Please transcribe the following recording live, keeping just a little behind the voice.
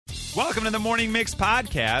Welcome to the Morning Mix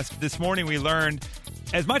podcast. This morning we learned,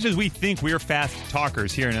 as much as we think we're fast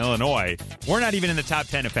talkers here in Illinois, we're not even in the top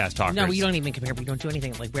 10 of fast talkers. No, we don't even compare. We don't do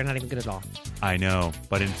anything. Like, we're not even good at all. I know,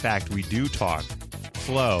 but in fact, we do talk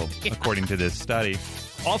slow, according to this study.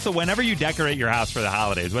 Also, whenever you decorate your house for the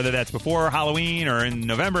holidays, whether that's before Halloween or in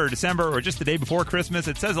November or December or just the day before Christmas,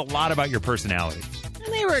 it says a lot about your personality.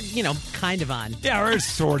 And they were, kind of on. Yeah, we're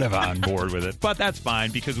sort of on board with it, but that's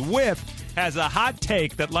fine because Whip has a hot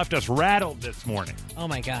take that left us rattled this morning. Oh,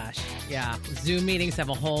 my gosh. Yeah. Zoom meetings have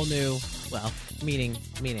a whole new, meeting.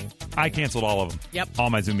 I canceled all of them. Yep. All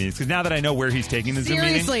my Zoom meetings. Because now that I know where he's taking the Zoom meeting,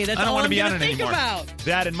 Seriously, that's I don't all want to I'm be on gonna it think anymore. about.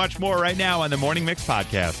 That and much more right now on the Morning Mix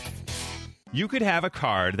podcast. You could have a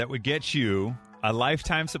card that would get you a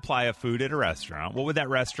lifetime supply of food at a restaurant. What would that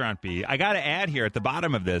restaurant be? I got to add here at the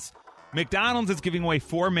bottom of this, McDonald's is giving away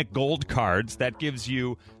 4 McGold cards. That gives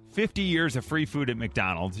you 50 years of free food at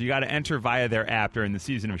McDonald's. You got to enter via their app during the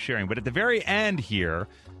season of sharing. But at the very end here,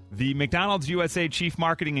 the McDonald's USA Chief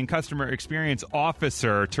Marketing and Customer Experience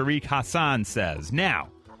Officer, Tariq Hassan, says, "Now,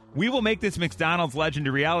 we will make this McDonald's legend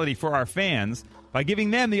a reality for our fans by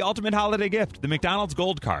giving them the ultimate holiday gift, the McDonald's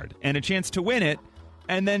Gold Card, and a chance to win it,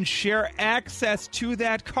 and then share access to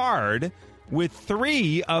that card with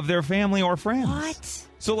 3 of their family or friends." What?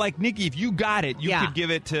 So, like, Nikki, if you got it, you could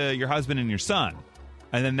give it to your husband and your son.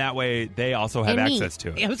 And then that way they also have access to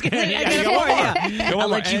it. Yeah, I was going to say, I'll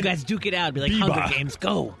let you guys duke it out. Be like, Biba. Hunger Games,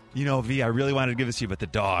 go. V, I really wanted to give this to you, but the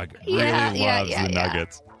dog really loves the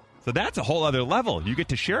nuggets. So that's a whole other level. You get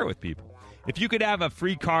to share it with people. If you could have a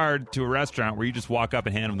free card to a restaurant where you just walk up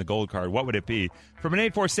and hand them the gold card, what would it be? From an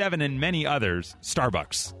 847 and many others,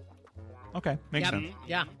 Starbucks. Okay, makes sense.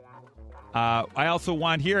 Yeah. I also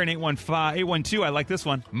want here in 812, I like this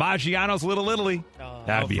one, Maggiano's Little Italy.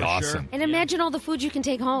 That'd be awesome. Sure. And imagine all the food you can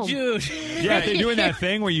take home. Dude. Yeah, they're doing that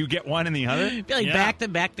thing where you get one and the other. Be like,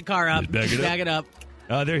 back the car up. Just back it up.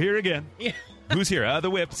 They're here again. Yeah. Who's here? The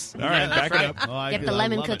Whips. All right, back it up. Get the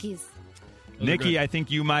lemon cookies. Nikki, I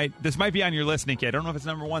think you might. This might be on your list, Nikki. I don't know if it's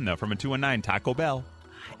number 1, though. From a 219, Taco Bell.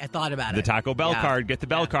 I thought about it. The Taco Bell card. Get the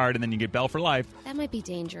Bell card, and then you get Bell for life. That might be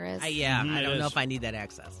dangerous. I don't know if I need that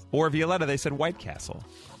access. Or Violetta, they said White Castle.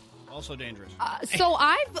 Also dangerous. So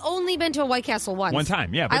I've only been to a White Castle once. One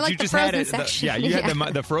time, yeah. But I like you just the had frozen it. section. You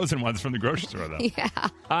had the frozen ones from the grocery store, though. Yeah.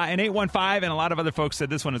 And 815, and a lot of other folks said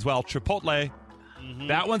this one as well, Chipotle. Mm-hmm.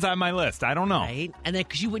 That one's on my list. I don't know. Right? And then,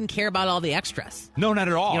 because you wouldn't care about all the extras. No, not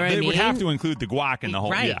at all. You know what They I mean? would have to include the guac and the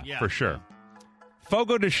whole. Right. Yeah, for sure.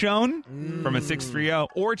 Fogo de Chão from a 630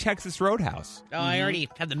 or Texas Roadhouse. Oh, I already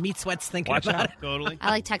have the meat sweats thinking Watch about out. it. Totally.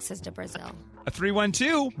 I like Texas to Brazil. A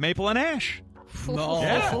 312, Maple and Ash.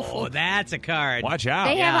 Oh, that's a card. Watch out.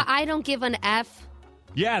 They have a I don't give an F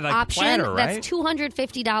like option platter, right? that's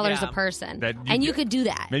 $250 a person. You could do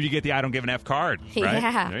that. Maybe you get the I don't give an F card, right?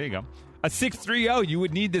 Yeah. There you go. A 630, you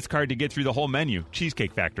would need this card to get through the whole menu.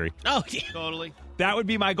 Cheesecake Factory. Oh, yeah. Totally. That would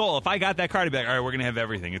be my goal. If I got that card, I'd be like, all right, we're going to have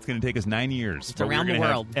everything. It's going to take us 9 years. It's but around we're the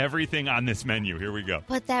gonna world. have everything on this menu. Here we go.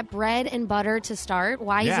 But that bread and butter to start,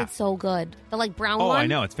 why is it so good? The brown Oh, one? I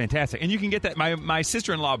know. It's fantastic. And you can get that. My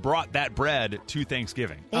sister-in-law brought that bread to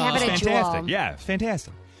Thanksgiving. They have it at It's fantastic. Jewel. Yeah,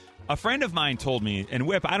 fantastic. A friend of mine told me, and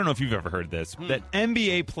Whip, I don't know if you've ever heard this, that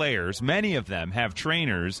NBA players, many of them have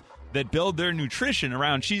trainers that build their nutrition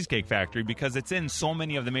around Cheesecake Factory because it's in so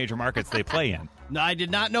many of the major markets they play in. No, I did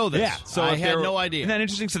not know this. Yeah, so I if had they're- no idea. Isn't that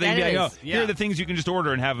interesting? So they That be like, is. oh, here are the things you can just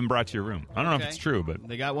order and have them brought to your room. I don't know if Okay. it's true, but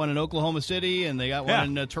They got one in Oklahoma City and they got Yeah.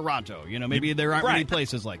 one in Toronto. Maybe there aren't many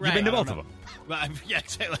places like that. You've been to I don't both of know. them. Well, yeah,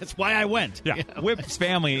 exactly. That's why I went. Yeah, Whip's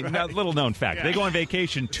family, little known fact, they go on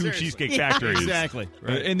vacation to Seriously. Cheesecake Yeah. Factories. Exactly.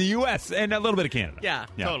 Right. In the U.S. and a little bit of Canada. Yeah.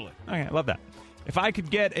 Totally. Okay, I love that. If I could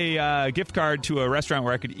get a gift card to a restaurant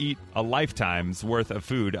where I could eat a lifetime's worth of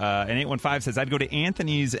food, and 815 says I'd go to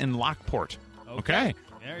Anthony's in Lockport. Okay.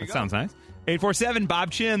 There you That go. sounds nice. 847, Bob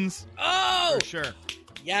Chins. Oh, For sure.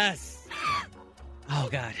 yes. Oh,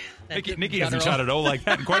 God. Nikki hasn't shot at O like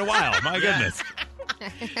that in quite a while. My goodness.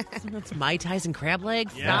 That's Mai Tais and crab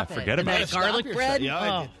legs? Yeah, Stop it. forget And about that it. Stop garlic yourself. bread? Yeah, I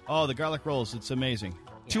Oh. did. Oh, the garlic rolls. It's amazing.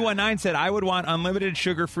 219 said I would want unlimited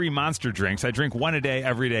sugar-free Monster drinks. I drink one a day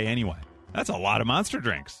every day anyway. That's a lot of Monster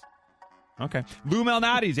drinks. Okay. Lou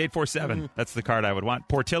Malnati's 847. That's the card I would want.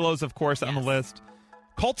 Portillo's, of course, on the list.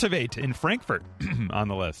 Cultivate in Frankfurt on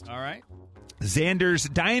the list. All right. Xander's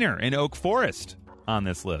Diner in Oak Forest on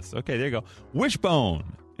this list. Okay, there you go. Wishbone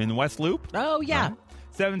in West Loop. Oh, yeah.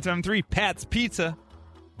 773 Pat's Pizza.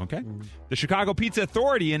 Okay. The Chicago Pizza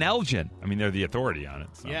Authority in Elgin. I mean, they're the authority on it.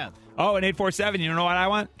 So. Yeah. Oh, and 847, you know what I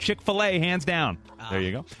want? Chick-fil-A, hands down. There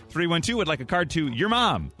you go. 312 would like a card to your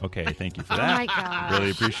mom. Okay, thank you for that. Oh, my gosh.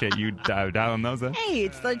 Really appreciate you dialing those in. Hey,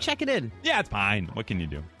 it's the check it in. Yeah, it's fine. What can you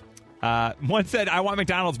do? One said, I want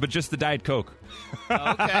McDonald's, but just the Diet Coke.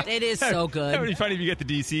 Okay. It is so That good. would be funny if you get the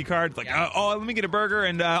DC card. It's like, let me get a burger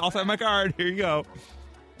and also have my card. Here you go.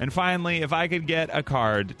 And finally, if I could get a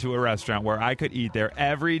card to a restaurant where I could eat there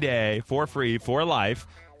every day for free for life,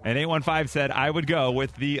 and 815 said I would go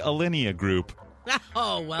with the Alinea Group.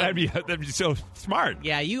 Oh, well. That'd be so smart.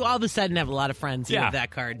 Yeah, you all of a sudden have a lot of friends who have that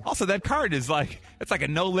card. Also, that card is it's like a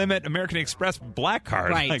no-limit American Express black card.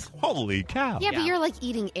 Right. Like, holy cow. Yeah, but you're like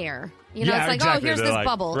eating air. You know, Yeah, it's like, exactly. here's They're this like,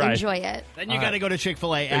 bubble. right. Enjoy it. Then you got to go to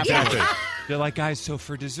Chick-fil-A after. Exactly. They're like, guys, so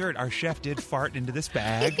for dessert, our chef did fart into this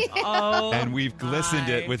bag, and we've glistened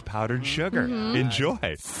it with powdered sugar. Mm-hmm.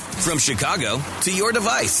 Enjoy. From Chicago to your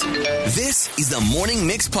device, this is the Morning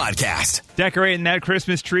Mix Podcast. Decorating that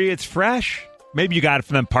Christmas tree, it's fresh. Maybe you got it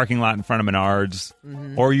from the parking lot in front of Menards,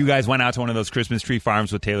 or you guys went out to one of those Christmas tree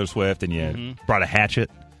farms with Taylor Swift and you brought a hatchet,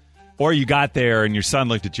 or you got there and your son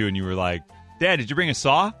looked at you and you were like, Dad, did you bring a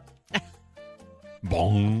saw?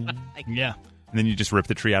 Boom. Yeah. And then you just ripped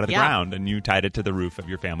the tree out of the ground and you tied it to the roof of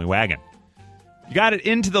your family wagon. You got it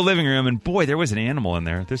into the living room, and boy, there was an animal in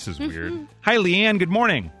there. This is weird. Hi, Leanne. Good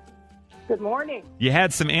morning. Good morning. You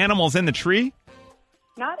had some animals in the tree?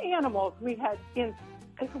 Not animals. We had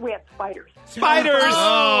spiders. Spiders!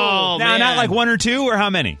 Oh, now, man. not like one or two, or how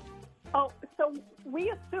many? Oh, so we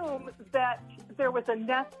assume that there was a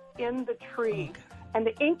nest in the tree, and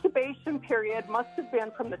the incubation period must have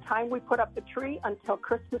been from the time we put up the tree until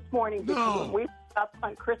Christmas morning. Because when we put up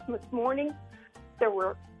on Christmas morning, there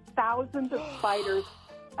were thousands of spiders.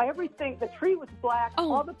 Everything, the tree was black.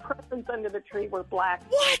 Oh. All the presents under the tree were black.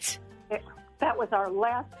 What? That was our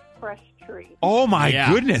last fresh tree. Oh, my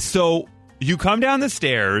Yeah. goodness. So you come down the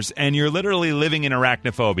stairs, and you're literally living in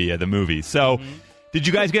Arachnophobia, the movie. So did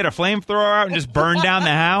you guys get a flamethrower out and just burn down the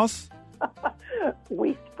house?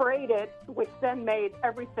 We sprayed it, which then made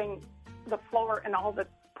everything, the floor and all the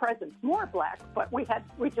presents, more black. But we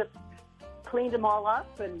just cleaned them all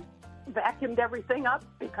up and vacuumed everything up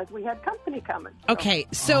because we had company coming. So- Okay,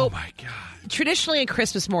 so Oh, my God. traditionally on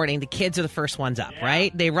Christmas morning, the kids are the first ones up,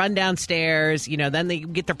 right? They run downstairs, then they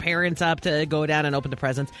get their parents up to go down and open the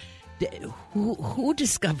presents. Who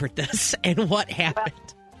discovered this and what happened?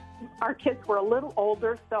 Our kids were a little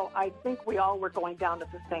older, so I think we all were going down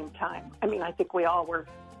at the same time. I mean, I think we all were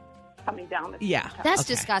coming down at the same time. That's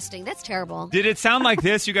disgusting. That's terrible. Did it sound like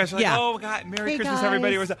this? You guys were like, Yeah. oh, God, Merry Hey, Christmas, guys.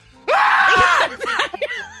 everybody. Was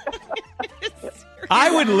I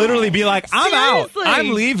would literally be like, I'm Seriously. out.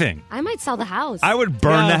 I'm leaving. I might sell the house. I would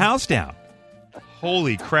burn Yeah. the house down.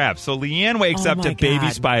 Holy crap. So Leanne wakes Oh up to my baby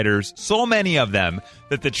God. spiders, so many of them,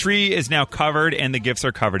 that the tree is now covered and the gifts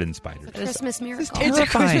are covered in spiders. Christmas miracle. It's a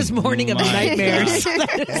Terrifying. Christmas morning of nightmares.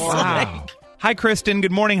 Wow. Hi, Kristen.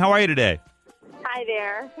 Good morning. How are you today? Hi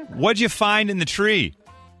there. What'd you find in the tree?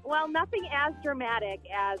 Well, nothing as dramatic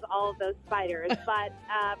as all of those spiders, but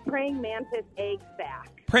praying mantis egg sac.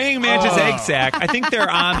 Praying mantis egg sac. I think they're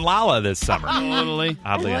on Lala this summer. Totally.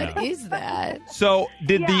 Oddly enough. What is that? So,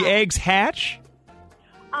 did the Yeah. eggs hatch?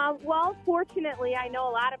 Well, fortunately, I know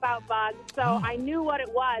a lot about bugs, so I knew what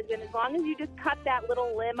it was. And as long as you just cut that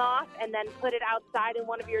little limb off and then put it outside in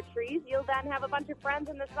one of your trees, you'll then have a bunch of friends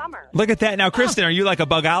in the summer. Look at that. Now, Kristen, are you like a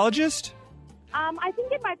bugologist? I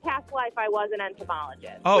think in my past life I was an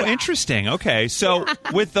entomologist. Oh, interesting. Okay. So,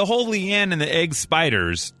 with the whole Leanne and the egg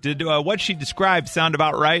spiders, did what she described sound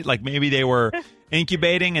about right? Like maybe they were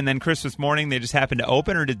incubating and then Christmas morning they just happened to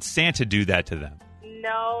open, or did Santa do that to them?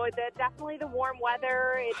 No, definitely the warm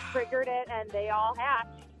weather, it triggered it, and they all hatched,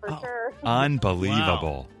 for sure.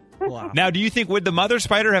 Unbelievable. Wow. Now, do you think, would the mother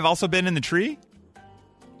spider have also been in the tree?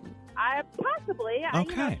 Possibly.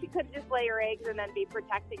 Okay. She could just lay her eggs and then be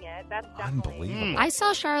protecting it. That's definitely. Unbelievable. I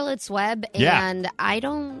saw Charlotte's Web, Yeah. and I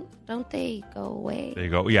don't they go away? They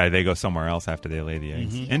go, yeah, they go somewhere else after they lay the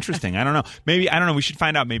eggs. Interesting. I don't know. Maybe, I don't know. We should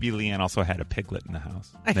find out. Maybe Leanne also had a piglet in the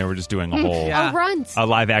house. They were just doing a whole Yeah. Oh, runs. a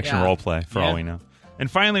live action Yeah. role play for all Yeah. we know. And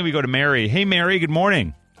finally, we go to Mary. Hey, Mary. Good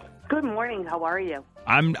morning. Good morning. How are you?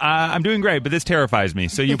 I'm doing great, but this terrifies me.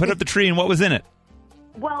 So you put up the tree, and what was in it?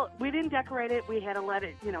 Well, we didn't decorate it. We had to let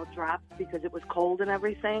it, drop because it was cold and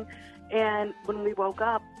everything. And when we woke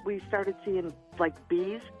up, we started seeing,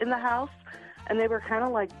 bees in the house. And they were kind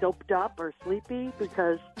of, doped up or sleepy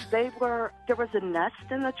because there was a nest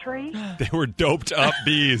in the tree. They were doped up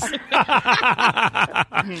bees. It's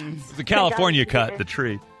a California cut, the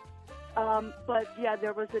tree. But, yeah,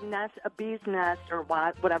 there was a bee's nest or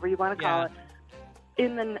whatever you want to call it,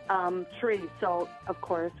 in the tree. So, of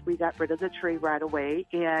course, we got rid of the tree right away,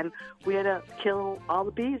 and we had to kill all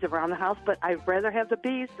the bees around the house. But I'd rather have the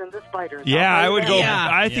bees than the spiders. Yeah, I would go. Yeah.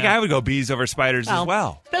 I think I would go bees over spiders as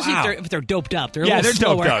well. Especially if they're doped up. They're a they're little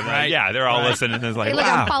slower. doped up. Right? Yeah, they're all listening. It's like, Hey, look,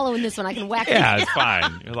 wow. I'm following this one. I can whack it. Yeah, it's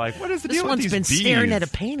fine. You're like, what is the This deal with one's these been bees? staring at a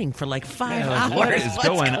painting for like 5 hours. What is What's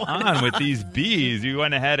going on with these bees? You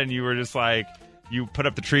went ahead and you were just like, you put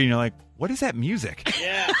up the tree and you're like, what is that music?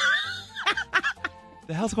 Yeah.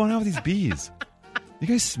 The hell's going on with these bees? You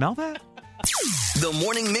guys smell that? The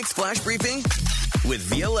Morning Mix Flash Briefing with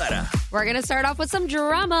Violetta. We're going to start off with some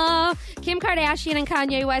drama. Kim Kardashian and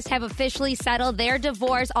Kanye West have officially settled their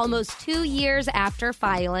divorce almost 2 years after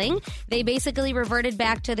filing. They basically reverted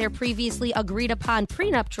back to their previously agreed upon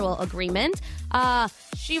prenuptial agreement.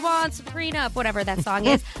 She wants prenup, whatever that song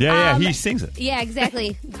is. Yeah, he sings it. Yeah,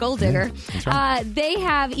 exactly. Gold digger. That's right. They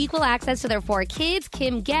have equal access to their 4 kids.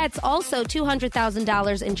 Kim gets also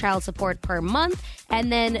 $200,000 in child support per month. And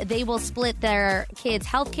then they will split their kids'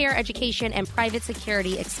 healthcare, education, and private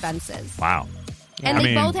security expenses. Wow. And I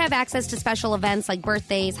they mean- both have access to special events like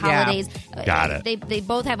birthdays, holidays. Got it. They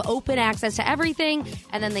both have open access to everything,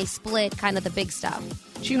 and then they split kind of the big stuff.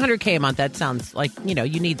 $200K a month. That sounds like,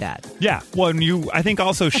 you need that. Yeah. Well, and I think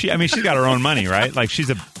also she's got her own money, right? Like she's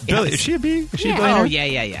a billion. Is she a bee? Is she a Yeah. billionaire? Oh,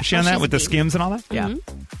 yeah. Is she on that she's with a the bee. skims and all that? Yeah.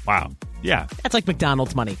 Wow. Yeah. That's like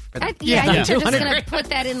McDonald's money. for them. I think they're just 200. going to put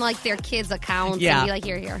that in like their kids' accounts Yeah. and be like,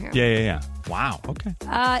 here. Yeah. Wow. Okay.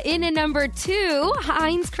 In at number 2,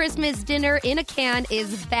 Heinz Christmas Dinner in a Can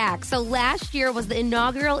is back. So last year was the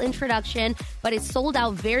inaugural introduction, but it sold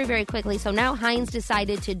out very, very quickly. So now Heinz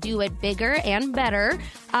decided to do it bigger and better.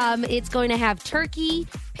 It's going to have turkey,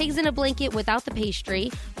 pigs in a blanket without the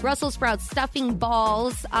pastry, Brussels sprouts stuffing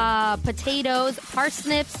balls, potatoes,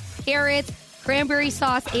 parsnips, carrots, cranberry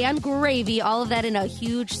sauce, and gravy. All of that in a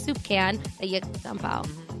huge soup can that you dump out.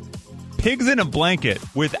 Pigs in a blanket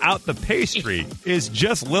without the pastry is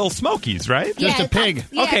just Lil Smokies, right? Just a pig.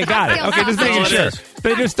 Okay, got it. Okay, just making sure.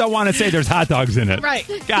 They just don't want to say there's hot dogs in it. Right.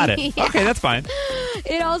 Got it. Yeah. Okay, that's fine.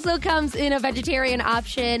 It also comes in a vegetarian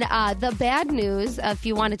option. The bad news, if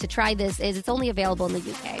you wanted to try this, is it's only available in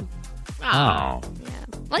the UK. Oh.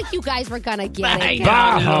 Like you guys were gonna get it.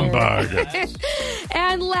 Bah humbug.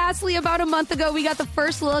 And lastly, about a month ago, we got the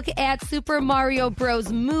first look at Super Mario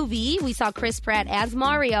Bros. Movie. We saw Chris Pratt as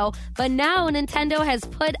Mario, but now Nintendo has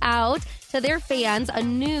put out to their fans a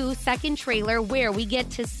new second trailer where we get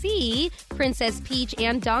to see Princess Peach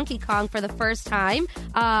and Donkey Kong for the first time.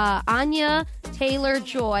 Anya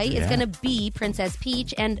Taylor-Joy is going to be Princess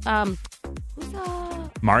Peach, and who's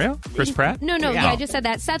Mario? Chris Pratt? No, Yeah. I just said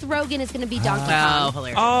that. Seth Rogen is going to be Donkey Oh, Kong.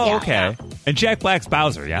 hilarious. Oh, Yeah. okay. And Jack Black's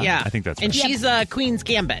Bowser, yeah? Yeah. I think that's right. And she's Queen's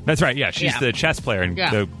Gambit. That's right, yeah. She's Yeah. the chess player and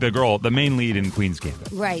Yeah. the girl, the main lead in Queen's Gambit.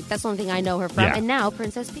 Right, that's the only thing I know her from. Yeah. And now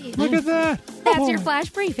Princess Peach. Look at that. That's your flash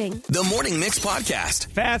briefing. The Morning Mix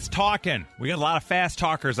Podcast. Fast talking. We got a lot of fast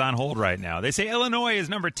talkers on hold right now. They say Illinois is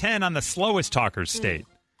number 10 on the slowest talkers state.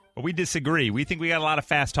 But we disagree. We think we got a lot of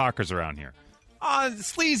fast talkers around here.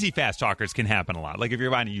 Sleazy fast talkers can happen a lot. Like if you're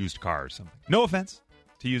buying a used car or something. No offense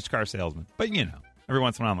to used car salesmen. But, every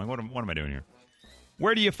once in a while I'm like, what am I doing here?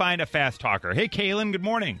 Where do you find a fast talker? Hey, Kaylin, good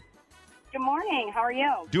morning. Good morning. How are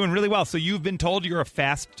you? Doing really well. So you've been told you're a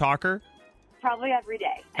fast talker Probably every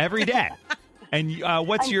day. every day. And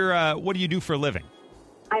what do you do for a living?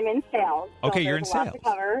 I'm in sales. So Okay, you're in there's a lot sales. to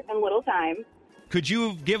cover in little time. Could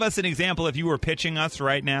you give us an example if you were pitching us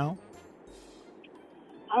right now?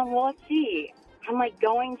 Well, let's see. I'm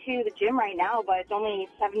going to the gym right now, but it's only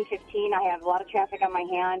 7:15. I have a lot of traffic on my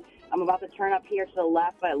hand. I'm about to turn up here to the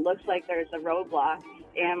left, but it looks like there's a roadblock.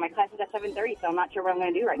 And my class is at 7:30, so I'm not sure what I'm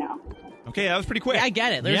going to do right now. Okay, that was pretty quick. Yeah, I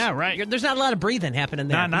get it. Yeah, right. There's not a lot of breathing happening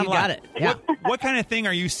there. Not you a lot. got it. Yeah. What kind of thing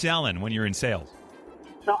are you selling when you're in sales?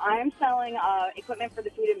 So I'm selling equipment for the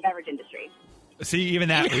food and beverage industry. See, even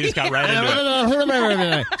that, we just got right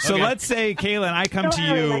into it. So let's say, Kaylin, I come to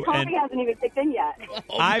My you coffee and hasn't even kicked in yet.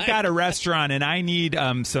 I've got a restaurant and I need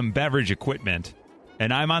some beverage equipment,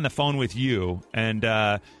 and I'm on the phone with you, and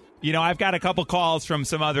I've got a couple calls from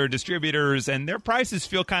some other distributors, and their prices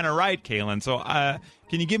feel kind of right, Kaylin. So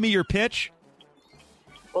can you give me your pitch?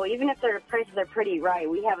 Well, even if their prices are pretty right,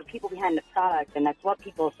 we have people behind the product, and that's what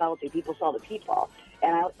people sell to. People sell to people.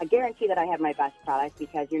 And I guarantee that I have my best product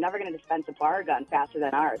because you're never going to dispense a bar gun faster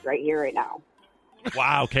than ours right here, right now.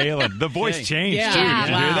 Wow, Kaylin, the voice Okay. changed, Yeah. too. Did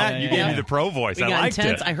you Wow. hear that? You Yeah. gave me the pro voice. We I got liked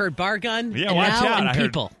intense. it. I heard bar gun. Yeah, and watch now out. and I heard-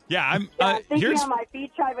 people. Yeah, I'm Thinking here's on my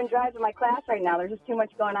feet, driving drives in my class right now. There's just too much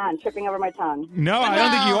going on, tripping over my tongue. No, I don't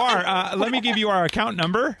think you are. Let me give you our account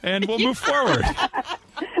number, and we'll move forward.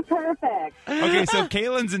 Perfect. Okay, so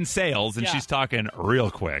Kaylin's in sales, and Yeah. she's talking real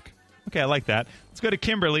quick. Okay, I like that. Let's go to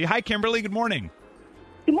Kimberly. Hi, Kimberly. Good morning.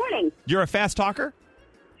 Good morning. You're a fast talker?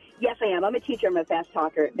 Yes, I am. I'm a teacher. I'm a fast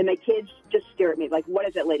talker. And my kids just stare at me like, what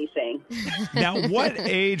is that lady saying? Now, what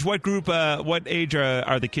age, what group, what age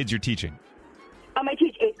are the kids you're teaching? I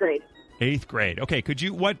teach 8th grade. 8th grade. Okay,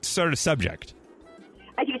 what sort of subject?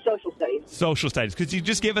 I teach social studies. Social studies. Could you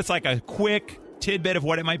just give us like a quick tidbit of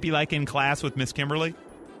what it might be like in class with Miss Kimberly?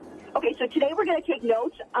 Okay, so today we're going to take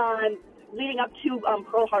notes on leading up to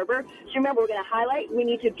Pearl Harbor. So remember, we're going to highlight. We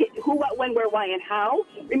need to get who, what, when, where, why, and how.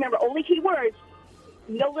 Remember, only key words.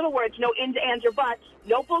 No little words, no ins, ands, or buts.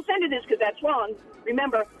 No full sentences because that's wrong.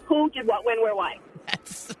 Remember, who did what, when, where, why.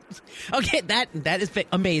 Okay, that is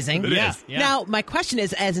amazing. It is. Yeah. Now, my question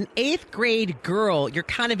is, as an 8th grade girl, you're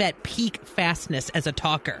kind of at peak fastness as a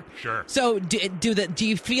talker. Sure. So do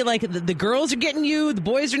you feel like the girls are getting you, the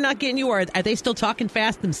boys are not getting you, or are they still talking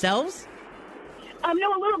fast themselves? No,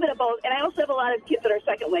 a little bit of both. And I also have a lot of kids that are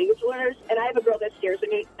second language learners, and I have a girl that stares at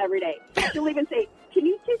me every day. She'll even say, can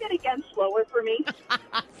you say that again slower for me?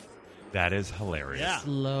 That is hilarious. Yeah.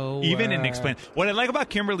 Slower. Even in explain. What I like about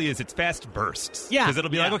Kimberly is it's fast bursts. Yeah. Because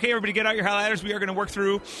it'll be like, okay, everybody get out your highlighters. We are going to work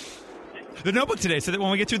through the Notebook today, so that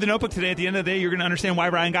when we get through the Notebook today, at the end of the day, you're going to understand why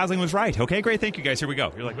Ryan Gosling was right. Okay, great. Thank you, guys. Here we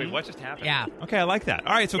go. You're like, wait, what just happened? Yeah. Okay, I like that.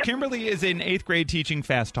 All right, so Kimberly is in 8th grade teaching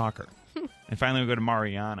fast talker. And finally, we go to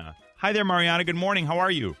Mariana. Hi there, Mariana. Good morning. How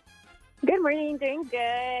are you? Good morning. Doing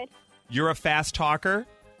good. You're a fast talker?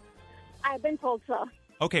 I've been told so.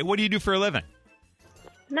 Okay, what do you do for a living?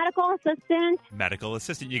 Medical assistant. Medical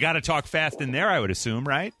assistant. You got to talk fast in there, I would assume,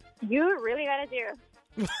 right? You really got to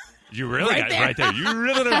do. You really Right got it right there. You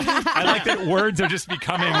really. I like that words are just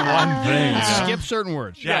becoming one thing. Skip certain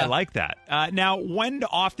words. Yeah, I like that. Now, when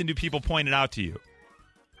often do people point it out to you?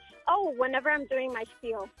 Oh, whenever I'm doing my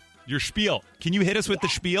spiel. Your spiel. Can you hit us with the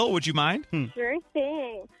spiel? Would you mind? Sure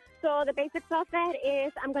thing. So the basics of it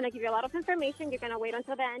is I'm going to give you a lot of information. You're going to wait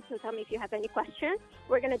until the end to tell me if you have any questions.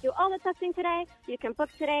 We're going to do all the testing today. You can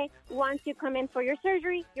book today. Once you come in for your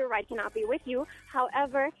surgery, your ride cannot be with you.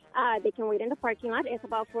 However, they can wait in the parking lot. It's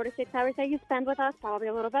about 4 to 6 hours that you spend with us, probably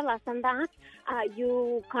a little bit less than that.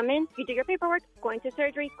 You come in, you do your paperwork, go into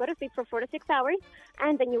surgery, go to sleep for 4 to 6 hours,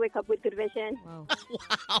 and then you wake up with good vision. Wow.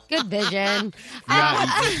 Good vision.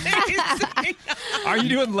 Are you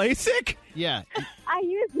doing LASIK? Yeah. I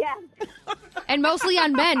use, yes. And mostly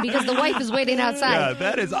on men because the wife is waiting outside. Yeah,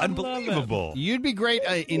 that is unbelievable. You'd be great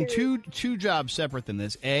in two jobs separate than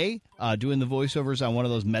this. Doing the voiceovers on one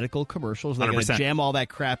of those medical commercials. They're going to 100%. jam all that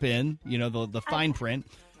crap in, the fine print.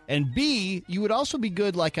 And B, you would also be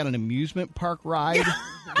good like on an amusement park ride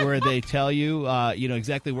where they tell you,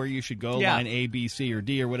 exactly where you should go, Yeah. line A, B, C, or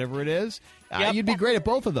D, or whatever it is. Yep. You'd be great at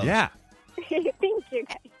both of those. Yeah. Thank you,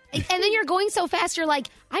 guys. And then you're going so fast, you're like,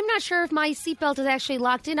 I'm not sure if my seatbelt is actually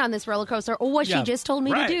locked in on this roller coaster or what she Yeah. just told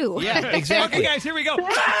me Right. to do. Yeah, exactly. Okay, guys, here we go.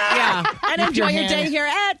 Yeah. And enjoy your hand- day here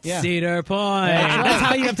at Yeah. Cedar Point. That's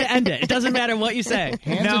how you have to end it. It doesn't matter what you say.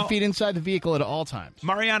 Hands Now- and feet inside the vehicle at all times.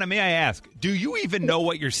 Mariana, may I ask, do you even know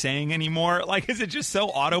what you're saying anymore? Like, is it just so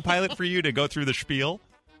autopilot for you to go through the spiel?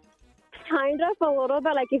 Kind of, a little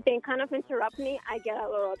bit. Like, if they kind of interrupt me, I get a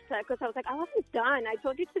little upset because I was like, I wasn't done. I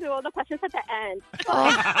told you to do all the questions at the end.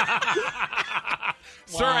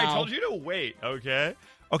 Sir, I told you to wait, okay?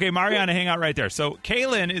 Okay, Mariana, hang out right there. So,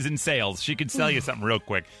 Kaylin is in sales. She can sell you something real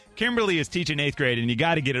quick. Kimberly is teaching 8th grade, and you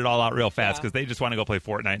got to get it all out real fast because they just want to go play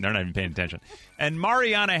Fortnite, and they're not even paying attention. And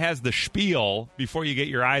Mariana has the spiel before you get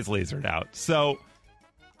your eyes lasered out. So,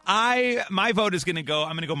 my vote is going to go,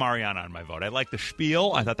 I'm going to go Mariana on my vote. I like the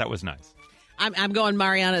spiel. I thought that was nice. I'm going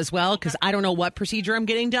Mariana as well because I don't know what procedure I'm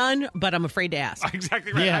getting done, but I'm afraid to ask.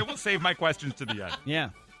 Exactly right. Yeah. I will save my questions to the end. Yeah.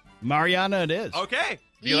 Mariana it is. Okay.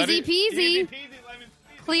 Easy peasy. Easy peasy, lemon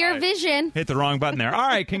squeezy. Clear All right. vision. Hit the wrong button there. All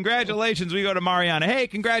right, congratulations. We go to Mariana. Hey,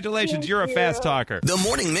 congratulations. You're a fast talker. The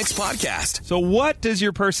Morning Mix Podcast. So what does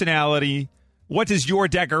your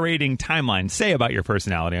decorating timeline say about your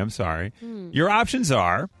personality? I'm sorry. Your options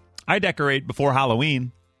are, I decorate before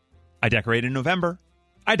Halloween. I decorate in November.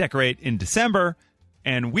 I decorate in December.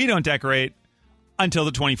 And we don't decorate until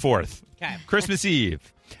the 24th. Okay. Christmas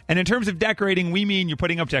Eve. And in terms of decorating, we mean you're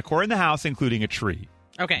putting up decor in the house, including a tree.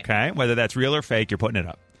 Okay. Okay? Whether that's real or fake, you're putting it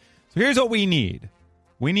up. So here's what we need.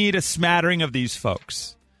 We need a smattering of these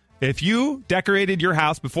folks. If you decorated your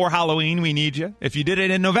house before Halloween, we need you. If you did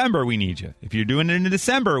it in November, we need you. If you're doing it in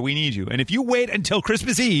December, we need you. And if you wait until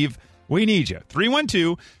Christmas Eve, we need you.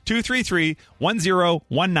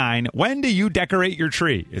 312-233-1019. When do you decorate your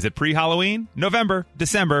tree? Is it pre-Halloween, November,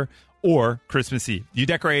 December, or Christmas Eve? You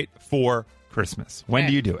decorate for Christmas. When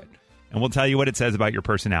do you do it? And we'll tell you what it says about your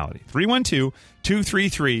personality.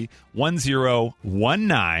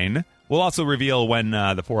 312-233-1019. We'll also reveal when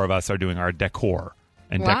the four of us are doing our decor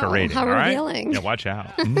and Wow, decorating. how all right? revealing. Yeah, watch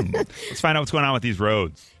out. Let's find out what's going on with these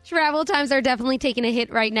roads. Travel times are definitely taking a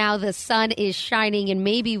hit right now. The sun is shining, and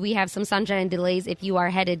maybe we have some sunshine delays if you are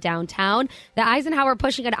headed downtown. The Eisenhower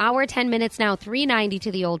pushing an hour, 10 minutes now, 390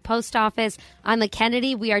 to the old post office. On the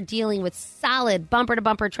Kennedy, we are dealing with solid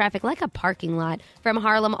bumper-to-bumper traffic like a parking lot from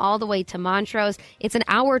Harlem all the way to Montrose. It's an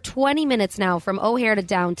hour, 20 minutes now from O'Hare to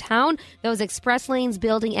downtown. Those express lanes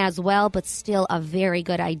building as well, but still a very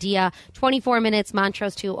good idea. 24 minutes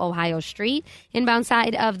Montrose to Ohio Street. Inbound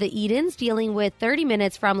side of the Edens dealing with 30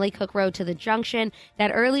 minutes from Lake Hook Road to the junction.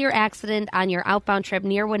 That earlier accident on your outbound trip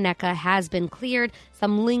near Winnetka has been cleared.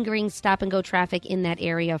 Some lingering stop-and-go traffic in that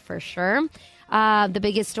area for sure. The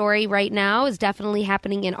biggest story right now is definitely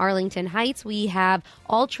happening in Arlington Heights. We have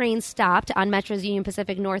all trains stopped on Metro's Union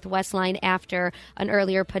Pacific Northwest line after an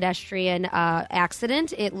earlier pedestrian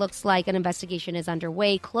accident. It looks like an investigation is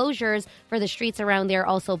underway. Closures for the streets around there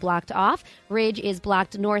also blocked off. Ridge is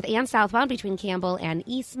blocked north and southbound between Campbell and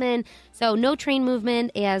Eastman. So no train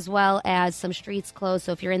movement as well as some streets closed.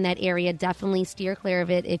 So if you're in that area, definitely steer clear of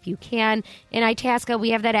it if you can. In Itasca,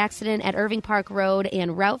 we have that accident at Irving Park Road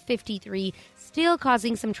and Route 53 still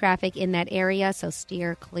causing some traffic in that area, so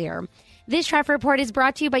steer clear. This traffic report is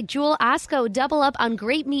brought to you by Jewel Osco. Double up on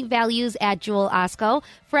great meat values at Jewel Osco.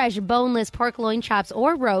 Fresh, boneless pork loin chops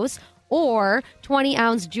or roast, or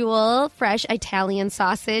 20-ounce Jewel fresh Italian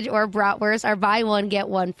sausage or bratwurst are buy one, get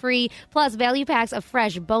one free. Plus, value packs of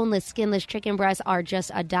fresh, boneless, skinless chicken breasts are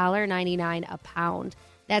just $1.99 a pound.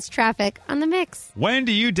 That's traffic on the mix. When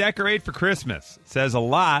do you decorate for Christmas? It says a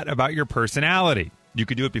lot about your personality. You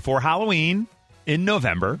could do it before Halloween, in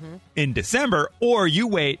November, in December, or you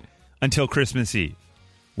wait until Christmas Eve.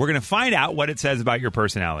 We're going to find out what it says about your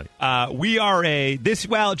personality. Generally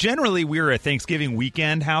we're a Thanksgiving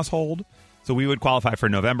weekend household, so we would qualify for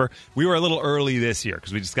November. We were a little early this year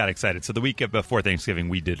because we just got excited. So the week before Thanksgiving,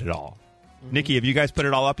 we did it all. Nikki, have you guys put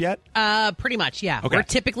it all up yet? Pretty much, yeah. Okay. We're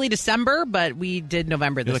typically December, but we did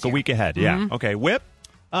November this You're like year. a week ahead, yeah. Okay, Whip?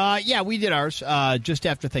 Yeah, we did ours just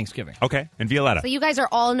after Thanksgiving. Okay, and Violetta? So you guys are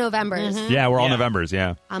all Novembers. Yeah, we're all Novembers,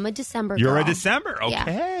 yeah. I'm a December You're girl. a December. Yeah.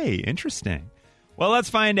 Okay, interesting. Well, let's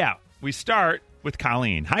find out. We start with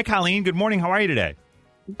Colleen. Hi, Colleen. Good morning. How are you today?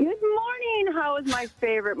 Good morning. How is my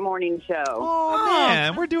favorite morning show? Oh,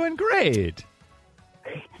 man, we're doing great.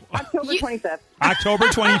 October 25th. October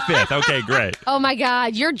 25th. Okay, great. Oh, my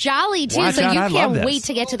God. You're jolly, too, Watch so out, you I love can't this. wait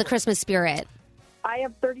to get to the Christmas spirit. I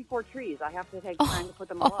have 34 trees. I have to take time to put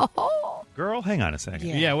them all up. Girl, hang on a second.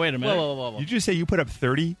 Yeah, wait a minute. Whoa. Did you say you put up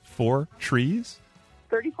 34 trees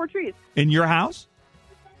 34 trees. in your house?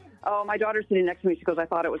 Oh, my daughter's sitting next to me. She goes, I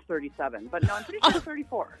thought it was 37. But no, I'm pretty sure it's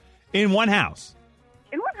 34. In one house?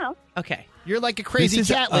 In one house. Okay. You're like a crazy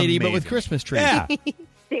This is cat lady, but with amazing. Christmas trees. Yeah.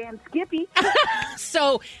 Dan Skippy.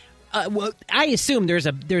 So, I assume there's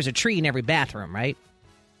a tree in every bathroom, right?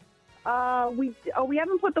 We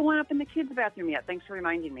haven't put the one up in the kids' bathroom yet. Thanks for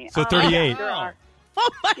reminding me. So 38. There are. Oh,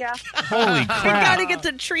 my Yeah. Holy You crap. got to get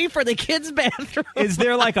the tree for the kids' bathroom. Is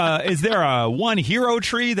there a one hero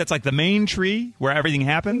tree that's like the main tree where everything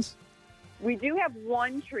happens? We do have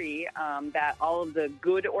one tree that all of the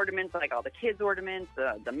good ornaments, like all the kids' ornaments,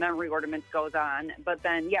 the memory ornaments goes on. But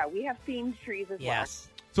then, yeah, we have themed trees as Yes.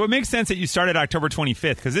 So it makes sense that you started October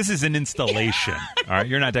 25th because this is an installation. All right,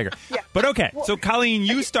 you're not decorating. Yeah. But okay, so Colleen,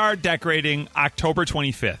 you start decorating October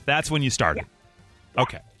 25th. That's when you started.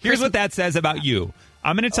 Okay. Here's what that says about you.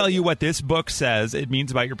 I'm going to tell you what this book says it means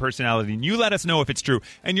about your personality, and you let us know if it's true.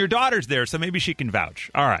 And your daughter's there, so maybe she can vouch.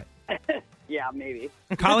 All right. well. Yeah, maybe.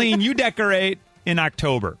 Colleen, you decorate in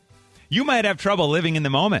October. You might have trouble living in the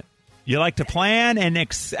moment. You like to plan and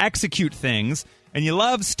execute things, and you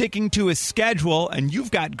love sticking to a schedule, and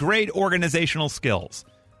you've got great organizational skills.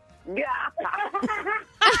 Yeah.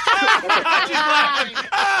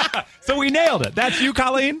 So we nailed it. That's you,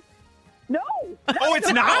 Colleen? No. Oh, it's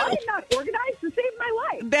not? I'm not organized to save my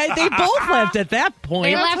life. They both left at that point.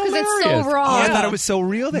 They laugh because it's so Hilarious. wrong. Oh, I thought it was so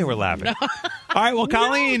real they were laughing. All right, well,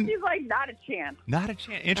 Colleen. No, she's like, not a chance. Not a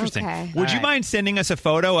chance. Interesting. Okay. Would you mind sending us a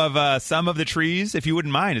photo of some of the trees, if you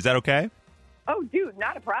wouldn't mind? Is that okay? Oh, dude,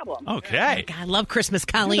 not a problem. Okay. God, I love Christmas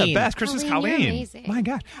You're Colleen. the best Christmas Colleen, you're Colleen. amazing. My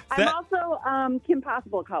God. I'm also Kim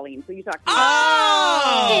Possible Colleen, so you talk to me.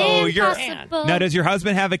 Oh, you're. Impossible. Now, does your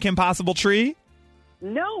husband have a Kim Possible tree?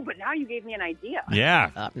 No, but now you gave me an idea. Yeah.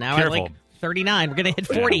 Up now Careful. at like 39. We're going to hit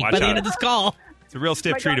 40 Yeah, watch by the out. end of this call. It's a real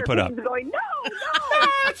stiff My tree to daughter put up. Peyton's going, no.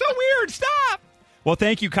 That's so weird. Stop. Well,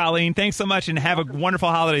 thank you, Colleen. Thanks so much, and have a wonderful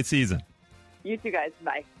holiday season. You two guys,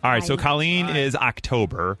 bye. All right, so Colleen is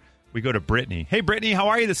October. We go to Brittany. Hey, Brittany, how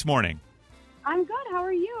are you this morning? I'm good. How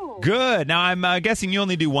are you? Good. Now, I'm guessing you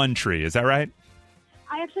only do one tree. Is that right?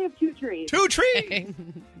 I actually have 2 trees. 2 trees?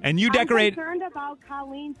 And you decorate... I'm concerned about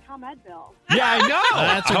Colleen's ComEd bill. Yeah, I know.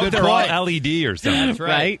 That's a I hope good they're point. all LED or something. That's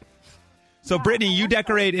right. So, Brittany, you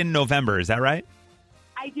decorate in November. Is that right?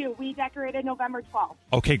 I do. We decorated November 12th.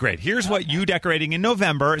 Okay, great. Here's what you decorating in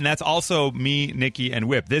November, and that's also me, Nikki, and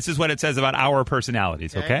Whip. This is what it says about our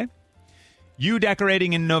personalities, okay? You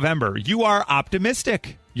decorating in November. You are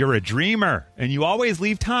optimistic. You're a dreamer, and you always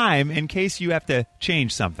leave time in case you have to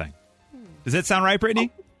change something. Does that sound right,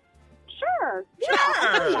 Brittany? Sure.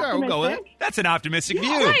 Sure, we'll go with it. That's an optimistic view.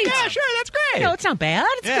 right. Yeah, sure, that's great. No, it's not bad.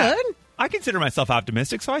 It's Yeah. good. I consider myself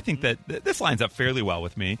optimistic, so I think that this lines up fairly well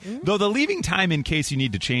with me. Though the leaving time in case you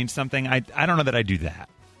need to change something, I don't know that I do that.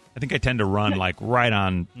 I think I tend to run like right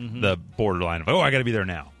on the borderline of, I got to be there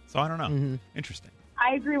now. So I don't know. Interesting.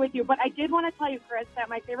 I agree with you, but I did want to tell you, Chris, that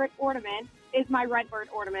my favorite ornament is my redbird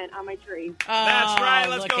ornament on my tree. That's right.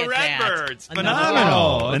 Let's look go at that. Redbirds. Another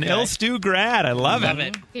Phenomenal. one. An Okay. Il-Stu grad. I love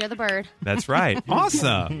it. Fear the bird. That's right.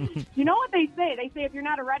 Awesome. You know what they say? They say if you're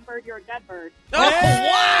not a redbird, you're a dead bird. Oh,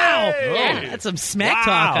 wow. Hey! Yeah, that's some smack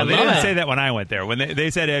Wow. talk. I They love didn't it. say that when I went there. When they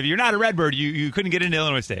said, if you're not a Redbird, you couldn't get into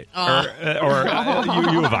Illinois State or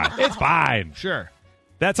U of I. It's fine. Sure.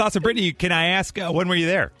 That's awesome. Brittany, can I ask, when were you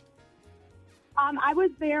there? I was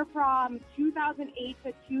there from 2008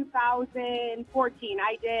 to 2014.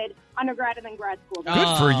 I did undergrad and then grad school. there.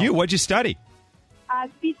 Good for you. What'd you study?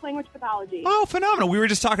 Speech language pathology. Oh, phenomenal. We were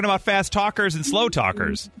just talking about fast talkers and slow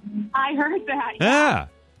talkers. I heard that. Yeah.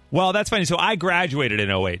 Well, that's funny. So I graduated in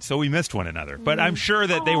 08, so we missed one another. But I'm sure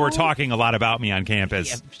that they were talking a lot about me on campus.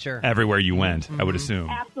 Yeah, sure. Everywhere you went, I would assume.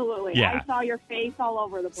 Absolutely. Yeah. I saw your face all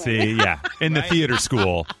over the place. See, yeah. In the theater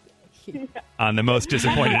school on the most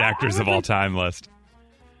disappointed actors of all time list.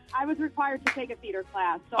 I was required to take a theater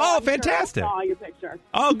class. So Oh, I'm sure I fantastic. saw your picture.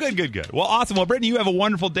 Oh, good. Well, awesome. Well, Brittany, you have a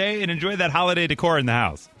wonderful day and enjoy that holiday decor in the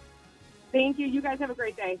house. Thank you. You guys have a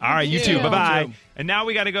great day. All right, you too. Yeah. Bye-bye. And now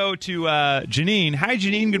we got to go to Janine. Hi,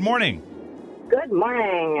 Janine. Good morning. Good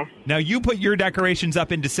morning. Now, you put your decorations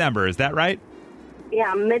up in December. Is that right?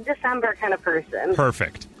 Yeah, mid-December kind of person.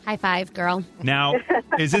 Perfect. High five, girl. Now,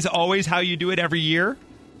 is this always how you do it every year?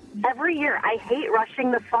 Every year, I hate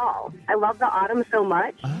rushing the fall. I love the autumn so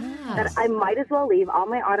much that I might as well leave all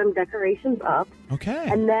my autumn decorations up, Okay.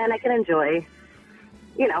 and then I can enjoy,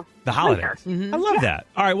 The holidays. I love that.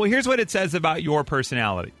 All right, well, here's what it says about your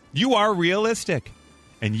personality. You are realistic,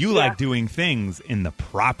 and you like doing things in the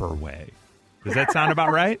proper way. Does that sound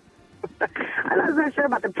about right? I'm not so sure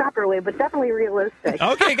about the proper way, but definitely realistic.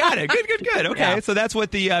 Okay, got it. Good. Okay, so that's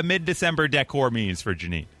what the mid-December decor means for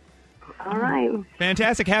Janine. All right.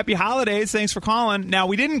 Fantastic. Happy holidays. Thanks for calling. Now,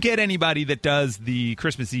 we didn't get anybody that does the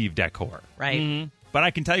Christmas Eve decor. Right. But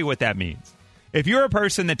I can tell you what that means. If you're a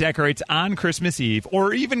person that decorates on Christmas Eve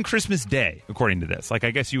or even Christmas Day, according to this, like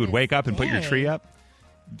I guess you would wake up and put your tree up,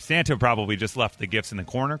 Santa probably just left the gifts in the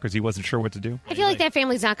corner because he wasn't sure what to do. I feel like that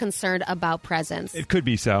family's not concerned about presents. It could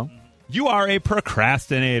be so. You are a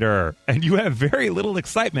procrastinator, and you have very little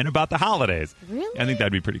excitement about the holidays. Really? I think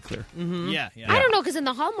that'd be pretty clear. Yeah. I don't know, because in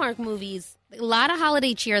the Hallmark movies, a lot of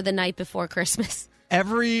holiday cheer the night before Christmas.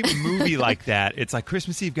 Every movie like that, it's like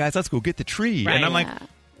Christmas Eve, guys, let's go get the tree. Right. And I'm like, Yeah.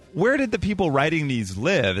 where did the people writing these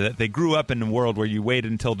live? That they grew up in a world where you waited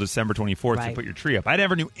until December 24th to Right. put your tree up. I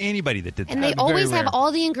never knew anybody that did that. And they always have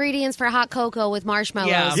all the ingredients for hot cocoa with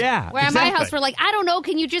marshmallows. Yeah, Where at my exactly. house, we're like, I don't know,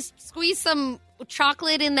 can you just squeeze some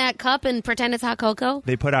chocolate in that cup and pretend it's hot cocoa?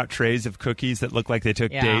 They put out trays of cookies that look like they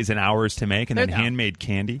took Yeah. days and hours to make, and then They're- handmade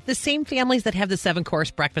candy. The same families that have the 7-course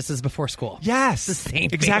breakfasts before school. Yes, the same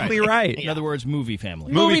exactly family. right. In other words, movie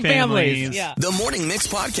family. Movie families. families. Yeah. The Morning Mix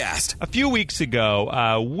Podcast. A few weeks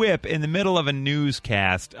ago, Whip, in the middle of a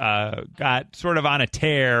newscast, got sort of on a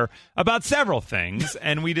tear about several things,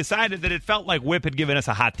 and we decided that it felt like Whip had given us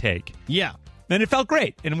a hot take. Yeah. And it felt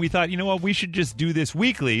great. And we thought, you know what, we should just do this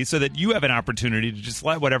weekly so that you have an opportunity to just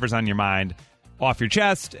let whatever's on your mind off your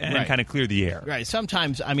chest and Right. kind of clear the air. Right.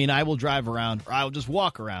 Sometimes, I will drive around or I will just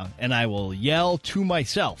walk around and I will yell to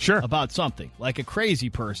myself about something, like a crazy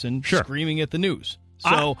person screaming at the news.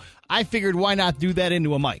 So I figured, why not do that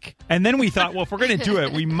into a mic? And then we thought, well, if we're going to do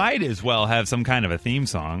it, we might as well have some kind of a theme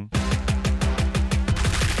song.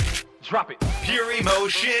 Drop it. Pure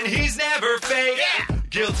emotion, he's never fake. Yeah.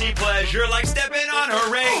 Guilty pleasure like stepping on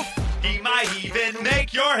a rake. He might even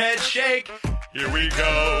make your head shake. Here we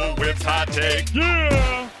go, Whip's Hot Take.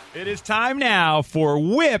 Yeah! It is time now for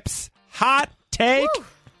Whip's Hot Take.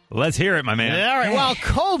 Let's hear it, my man. All right. Well,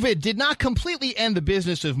 COVID did not completely end the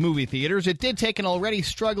business of movie theaters. It did take an already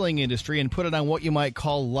struggling industry and put it on what you might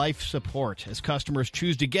call life support, as customers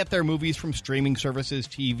choose to get their movies from streaming services,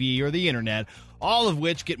 TV, or the internet, all of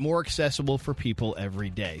which get more accessible for people every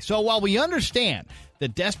day. So while we understand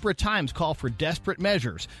that desperate times call for desperate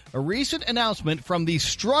measures, a recent announcement from the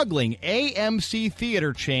struggling AMC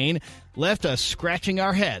theater chain left us scratching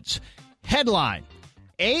our heads. Headline: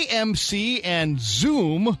 AMC and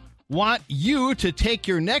Zoom want you to take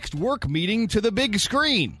your next work meeting to the big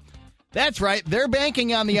screen. That's right. They're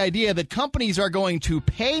banking on the idea that companies are going to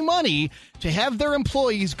pay money to have their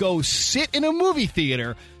employees go sit in a movie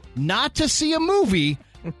theater, not to see a movie,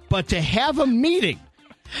 but to have a meeting.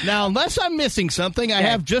 Now, unless I'm missing something, I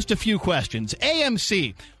have just a few questions.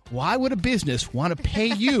 AMC, why would a business want to pay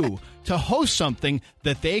you to host something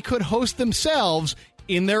that they could host themselves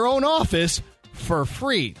in their own office for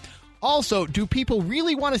free? Also, do people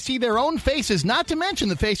really want to see their own faces, not to mention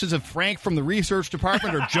the faces of Frank from the research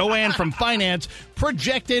department or Joanne from finance,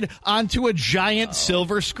 projected onto a giant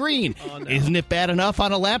silver screen? Oh, no. Isn't it bad enough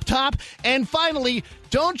on a laptop? And finally,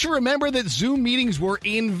 don't you remember that Zoom meetings were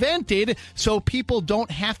invented so people don't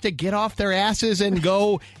have to get off their asses and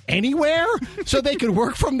go anywhere? So they could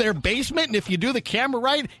work from their basement, and if you do the camera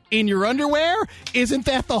right, in your underwear? Isn't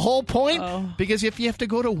that the whole point? Oh. Because if you have to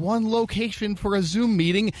go to one location for a Zoom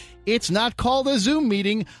meeting, it's not called a Zoom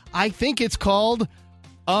meeting. I think it's called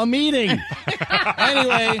a meeting.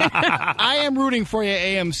 Anyway, I am rooting for you,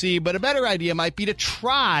 AMC, but a better idea might be to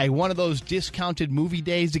try one of those discounted movie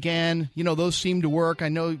days again. You know, those seem to work. I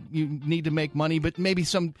know you need to make money, but maybe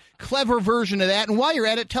some clever version of that. And while you're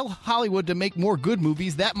at it, tell Hollywood to make more good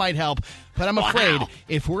movies. That might help. But I'm afraid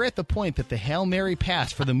if we're at the point that the Hail Mary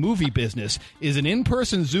pass for the movie business is an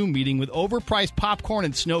in-person Zoom meeting with overpriced popcorn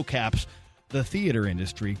and snow caps, the theater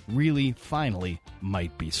industry really, finally,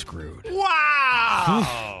 might be screwed.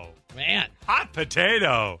 Wow! Man. Hot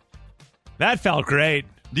potato. That felt great.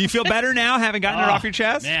 Do you feel better now, having gotten it off your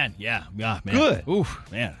chest? Man, yeah, man. Good.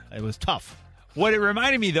 Oof, man, it was tough. What it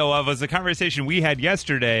reminded me, though, of was the conversation we had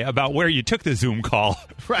yesterday about where you took the Zoom call.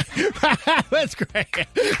 Right. That's great.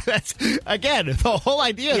 That's, again, the whole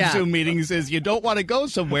idea of Zoom meetings is you don't want to go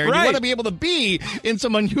somewhere. Right. You want to be able to be in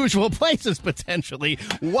some unusual places, potentially,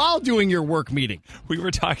 while doing your work meeting. We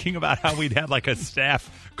were talking about how we'd had like a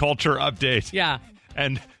staff culture update. Yeah.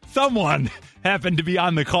 And someone happened to be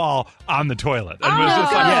on the call on the toilet. And was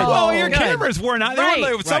just like, good. well, your cameras were not.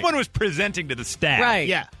 Right. Someone was presenting to the staff. Right.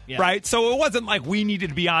 Yeah. Right? So it wasn't like we needed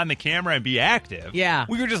to be on the camera and be active. Yeah.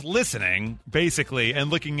 We were just listening, basically, and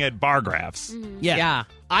looking at bar graphs. Mm-hmm. Yeah.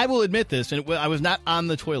 I will admit this, and I was not on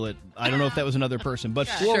the toilet. I don't know if that was another person, but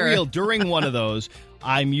for real, during one of those,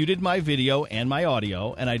 I muted my video and my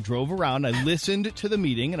audio, and I drove around. I listened to the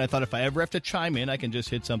meeting, and I thought if I ever have to chime in, I can just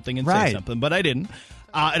hit something and say something, but I didn't.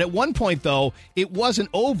 And at one point, though, it wasn't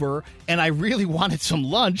over, and I really wanted some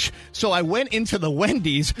lunch, so I went into the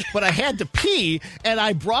Wendy's, but I had to pee, and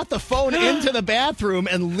I brought the phone into the bathroom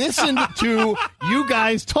and listened to you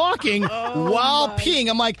guys talking while peeing.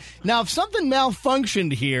 I'm like, now, if something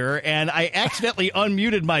malfunctioned here, and I accidentally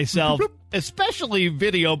unmuted myself, especially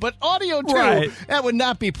video, but audio too, that would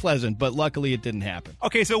not be pleasant, but luckily it didn't happen.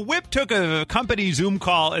 Okay, so Whip took a company Zoom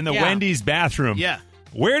call in the Wendy's bathroom. Yeah.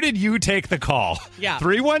 Where did you take the call? Yeah.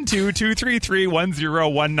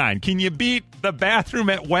 312-233-1019. Can you beat the bathroom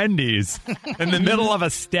at Wendy's in the middle of a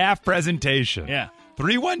staff presentation? Yeah.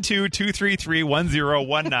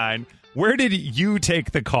 312-233-1019. Where did you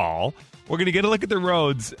take the call? We're going to get a look at the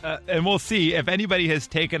roads, and we'll see if anybody has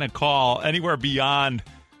taken a call anywhere beyond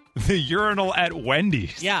the urinal at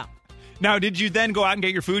Wendy's. Yeah. Now, did you then go out and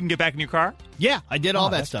get your food and get back in your car? Yeah, I did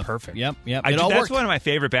all that that's stuff. Perfect. Yep. That's worked. one of my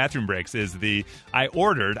favorite bathroom breaks is I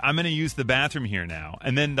ordered, I'm going to use the bathroom here now.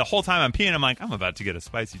 And then the whole time I'm peeing, I'm like, I'm about to get a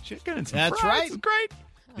spicy chicken and some fries. That's right. It's great.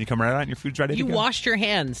 And you come right out and your food's ready to go. You washed your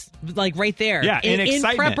hands, like right there. Yeah, in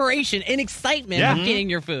excitement. In preparation, in excitement of getting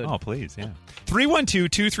your food. Oh, please, yeah.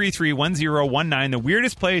 312-233-1019, the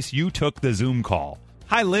weirdest place you took the Zoom call.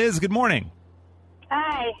 Hi, Liz. Good morning.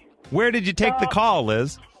 Hi. Where did you take the call,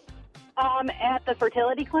 Liz? At the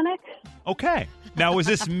fertility clinic. Okay. Now, was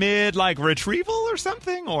this retrieval or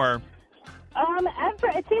something, or?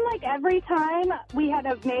 It seemed like every time we had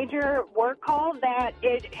a major work call that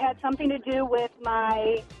it had something to do with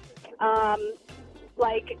my,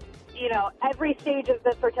 every stage of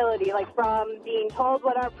the fertility, like from being told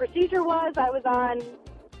what our procedure was, I was on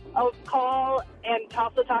a call and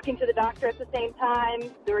also talking to the doctor at the same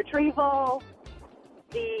time, the retrieval,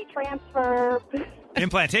 the transfer.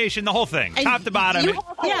 implantation, the whole thing, top to bottom.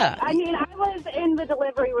 Yeah. I mean, I was in the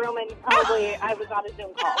delivery room and probably I was on a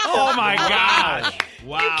Zoom call. Oh, my gosh.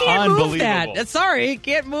 Wow. You can't move that. Sorry,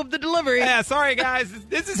 can't move the delivery. Yeah, sorry, guys.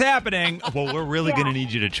 This is happening. Well, we're really going to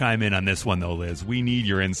need you to chime in on this one, though, Liz. We need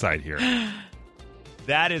your insight here.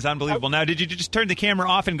 That is unbelievable. Now, did you just turn the camera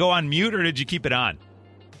off and go on mute, or did you keep it on?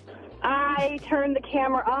 I turned the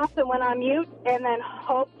camera off and went on mute, and then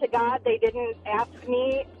hope to God they didn't ask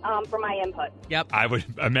me for my input. Yep. I would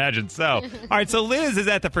imagine so. All right, so Liz is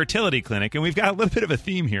at the fertility clinic, and we've got a little bit of a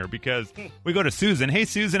theme here because we go to Susan. Hey,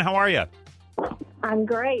 Susan, how are you? I'm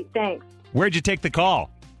great, thanks. Where'd you take the call?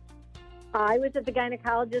 I was at the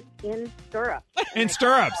gynecologist in stirrups. In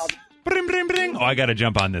stirrups. Bring, bring, bring. Oh, I got to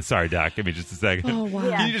jump on this. Sorry, Doc. Give me just a second. Oh, wow.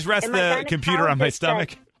 Yeah. Can you just rest And the computer on my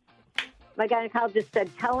stomach? My gynecologist said,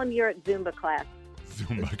 tell him you're at Zumba class.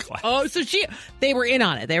 Zumba class. Oh, so they were in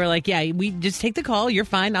on it. They were like, yeah, we just take the call. You're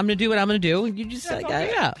fine. I'm going to do what I'm going to do. You just like,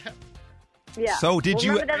 yeah. Yeah. So did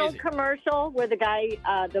you... Remember that old commercial where the guy,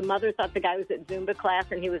 the mother thought the guy was at Zumba class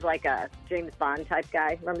and he was like a James Bond type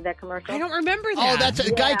guy? Remember that commercial? I don't remember that. Oh, that's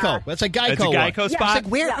a Geico. That's a Geico. That's a Geico spot? It's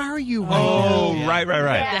like, where are you? Oh, right.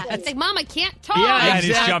 Yeah. It's like, Mom, I can't talk. Yeah, and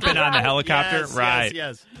he's jumping on the helicopter. Right.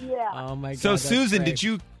 Yes. Yeah. Oh, my God. So, that's Susan, great. did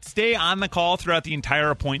you stay on the call throughout the entire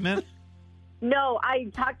appointment? No, I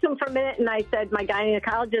talked to him for a minute and I said, my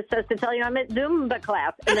gynecologist says to tell you I'm at Zumba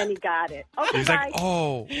class. And then he got it. Okay, He's like,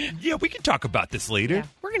 oh, yeah, we can talk about this later. Yeah,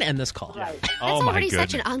 we're going to end this call. Right. That's Oh, my already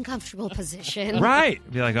goodness. such an uncomfortable position. Right.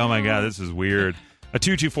 Be like, oh, my God, this is weird. A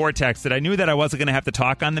 224 texted, I knew that I wasn't going to have to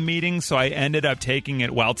talk on the meeting, so I ended up taking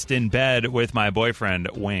it whilst in bed with my boyfriend,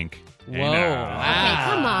 Wink. Whoa. Okay,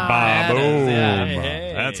 come on. Ba-boom.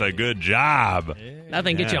 Hey. That's a good job.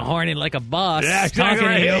 Nothing gets you horny like a boss. Yeah, exactly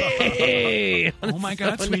talking to you. right. Hey. Oh, my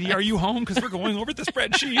God, sweetie, are you home? Because we're going over the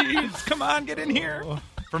spreadsheets. Come on, get in here.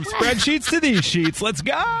 From spreadsheets to these sheets. Let's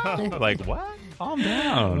go. Like, what? Calm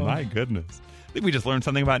down. My goodness. I think we just learned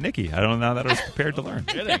something about Nikki. I don't know that I was prepared to learn.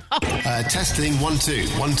 Testing 1 2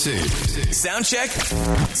 1 2. Sound check.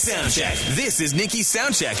 Sound check. This is Nikki's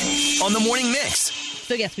sound check on the morning mix.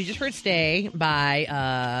 So, yes, we just heard Stay by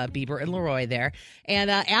Bieber and Leroy there. And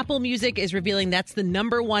Apple Music is revealing that's the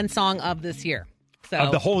 #1 song of this year. So,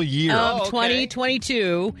 Of the whole year. Of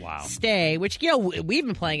 2022. Wow. Stay, which, you know, we've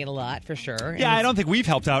been playing it a lot for sure. Yeah, I don't think we've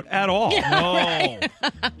helped out at all. Yeah,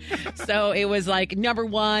 So it was like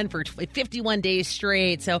 #1 for 51 days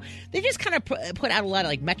straight. So they just kind of put out a lot of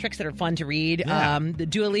like metrics that are fun to read. Yeah. The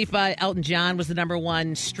Dua Lipa, Elton John was the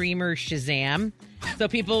 #1 streamer Shazam. So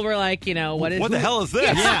people were like, you know, what the hell is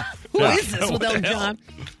this? Yeah. Who Yeah. is this with What the Elton hell?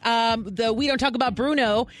 John? The We Don't Talk About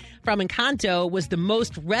Bruno from Encanto was the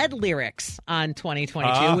most read lyrics on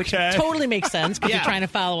 2022, which Okay. totally makes sense because you're trying to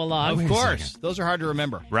follow along. Of course. Those are hard to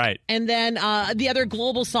remember. Right. And then the other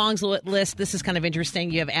global songs list, this is kind of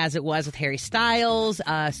interesting. You have As It Was with Harry Styles,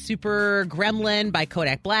 Super Gremlin by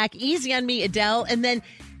Kodak Black, Easy on Me, Adele, and then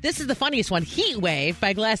this is the funniest one, Heat Wave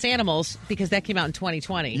by Glass Animals, because that came out in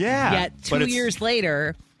 2020. Yeah, Yet but 2 it's- years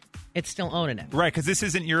later, it's still owning it. Right, because this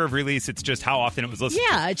isn't year of release. It's just how often it was listened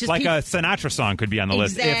to. Yeah, it's just like a Sinatra song could be on the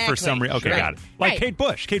list if for some reason. Okay, Right. got it. Like Right. Kate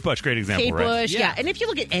Bush. Kate Bush, great example, Kate right? Bush, yeah. And if you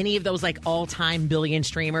look at any of those like all-time billion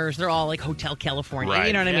streamers, they're all like Hotel California. Right.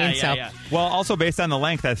 You know what I mean? So Well, also based on the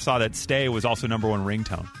length, I saw that Stay was also #1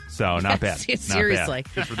 ringtone. So not bad. Yes, Not seriously.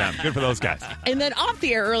 bad. Good for them. Good for those guys. And then off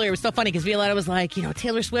the air earlier, it was so funny because Violetta was like, you know,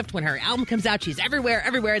 Taylor Swift, when her album comes out, she's everywhere,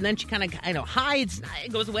 and then she kind of, hides,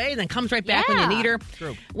 goes away, and then comes right back when you need her.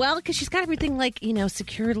 True. Well, because she's got everything,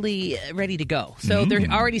 securely ready to go. So they're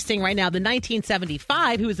already saying right now, the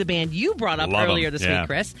 1975, who is the band you brought up Love earlier 'em. this Yeah. week,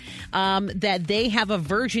 Chris, that they have a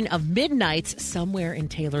version of Midnights somewhere in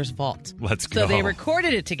Taylor's vault. Let's So go. they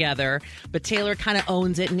recorded it together, but Taylor kind of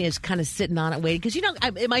owns it and is kind of sitting on it waiting. Because,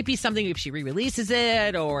 it might be something if she re-releases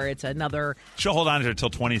it, or it's another She'll hold on to it until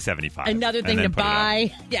 2075. thing and to then put it out.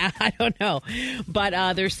 buy. Yeah, I don't know.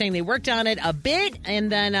 But they're saying they worked on it a bit,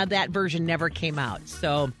 and then that version never came out.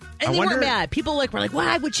 So, I and they wonder- weren't mad. People were like,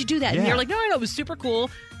 why would you do that? And Yeah. they're like, no, it was super cool.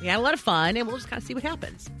 We had a lot of fun, and we'll just kind of see what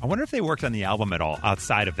happens. I wonder if they worked on the album at all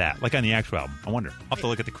outside of that, like on the actual album. I wonder. I'll have to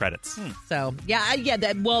look at the credits. So,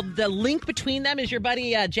 the link between them is your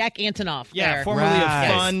buddy Jack Antonoff. Yeah, there. formerly Right.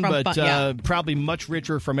 of Fun, From but Fun, yeah. probably much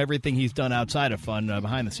richer from everything he's done outside of Fun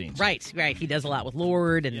behind the scenes. Right. He does a lot with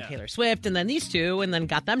Lorde and Taylor Swift, and then these two, and then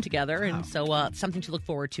got them together. And so something to look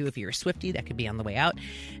forward to if you're a Swiftie. That could be on the way out.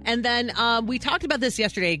 And then we talked about this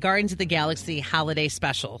yesterday, Guardians of the Galaxy Holiday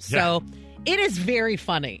Special. So it is very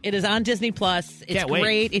funny. It is on Disney Plus. It's Can't wait.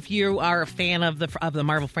 great if you are a fan of the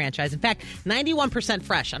Marvel franchise. In fact, 91%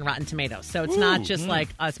 fresh on Rotten Tomatoes. So it's not just like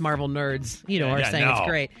us Marvel nerds, are Yeah, saying it's no.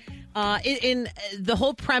 great. In the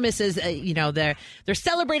whole premise is, they're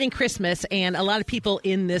celebrating Christmas, and a lot of people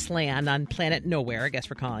in this land on planet Nowhere, I guess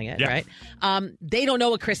we're calling it, right? They don't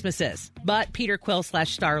know what Christmas is, but Peter Quill /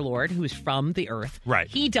 Star-Lord, who's from the Earth,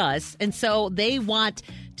 he does, and so they want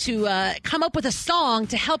to come up with a song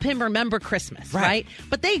to help him remember Christmas, right?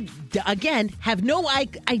 But they, again, have no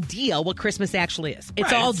idea what Christmas actually is.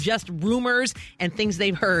 It's all just rumors and things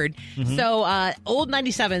they've heard. So Old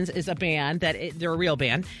 97s is a band they're a real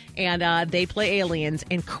band, and they play aliens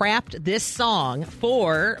and craft this song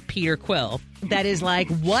for Peter Quill that is like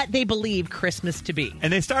what they believe Christmas to be.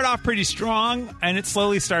 And they start off pretty strong, and it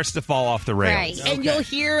slowly starts to fall off the rails. Right. Okay. And you'll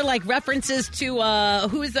hear like references to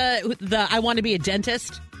who's the I Want to Be a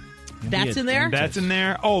Dentist. That's in there? That's in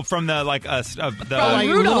there. Oh, from the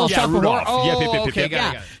Rudolph. Yeah, Rudolph. Oh, okay,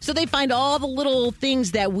 got it. So they find all the little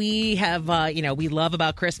things that we have, we love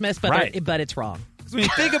about Christmas, but it's wrong. When you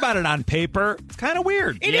think about it on paper, it's kind of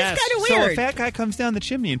weird. It is kind of So weird. a fat guy comes down the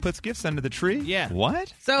chimney and puts gifts under the tree? Yeah.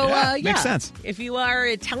 What? So, makes sense. If you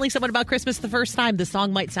are telling someone about Christmas the first time, the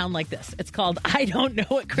song might sound like this. It's called I Don't Know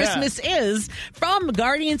What Christmas Is from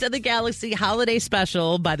Guardians of the Galaxy Holiday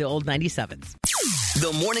Special by the Old 97s.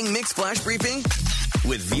 The Morning Mix Flash Briefing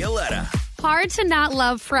with Violetta. Hard to not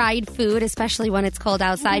love fried food, especially when it's cold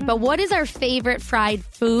outside. But what is our favorite fried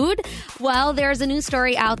food? Well, there's a new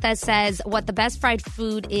story out that says what the best fried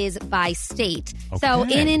food is by state. Okay. So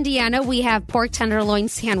in Indiana, we have pork tenderloin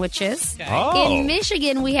sandwiches. Okay. Oh. In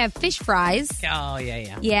Michigan, we have fish fries. Oh,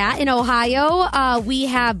 yeah. Yeah, in Ohio, we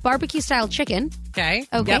have barbecue-style chicken. Okay.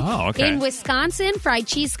 Okay. Yep. Oh, okay. In Wisconsin, fried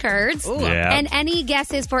cheese curds. Ooh. Yeah. And any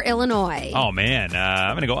guesses for Illinois? Oh, man.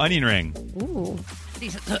 I'm going to go onion ring. Ooh.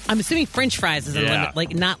 I'm assuming French fries is a limit,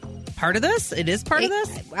 like not part of this. It is part of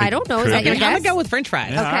this. I don't know. Is that your I'm gonna guess? go with French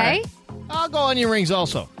fries. Okay. Right. I'll go onion rings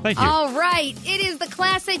also. Thank you. All right. It is the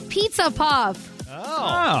classic pizza puff.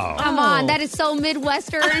 Oh. Come on. That is so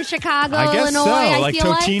Midwestern, Chicago, I guess Illinois. so. I Like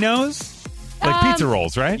feel Totino's? Like pizza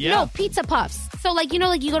rolls, right? No, pizza puffs. So, like, you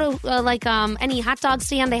go to, any hot dog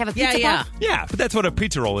stand, they have a pizza puff? Yeah, but that's what a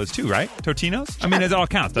pizza roll is too, right? Totino's? I mean, it all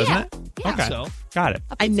counts, doesn't it? Yeah. Okay. So. Got it.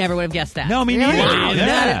 I never would have guessed that. No, me neither. Wow, Yeah.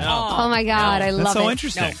 not at all. Oh, my God. I love That's so it.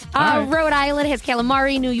 interesting. Rhode Island has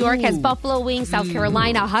calamari. New York has buffalo wings. South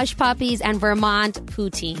Carolina, hush puppies. And Vermont,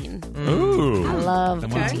 poutine. Ooh. I love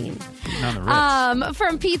poutine. On the Ritz.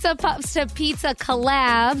 From pizza puffs to pizza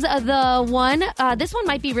collabs, this one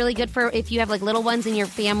might be really good for if you have like little ones in your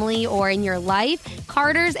family or in your life.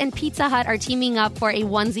 Carter's and Pizza Hut are teaming up for a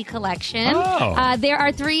onesie collection. Oh. There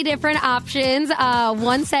are 3 different options.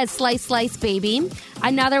 One says slice, slice, baby.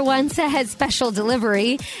 Another one says special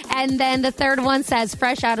delivery. And then the third one says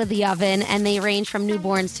fresh out of the oven. And they range from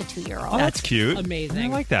newborns to 2-year-olds. Oh, that's cute. Amazing. I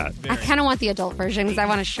like that. I kind of want the adult version because I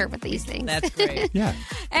want a shirt with these things. That's great. Yeah.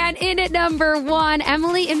 And in at number 1,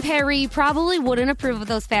 Emily in Paris probably wouldn't approve of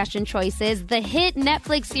those fashion choices. The hit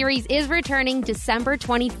Netflix series is returning December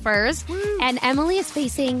 21st. And Emily is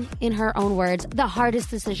facing, in her own words, the hardest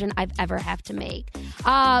decision I've ever had to make.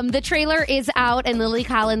 The trailer is out and Lily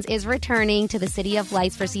Collins is returning to the City of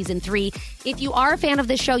Lights for season 3. If you are a fan of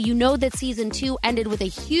the show, you know that season 2 ended with a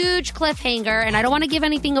huge cliffhanger. And I don't want to give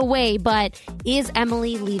anything away, but is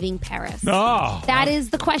Emily leaving Paris? Oh. That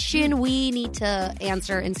is the question we need to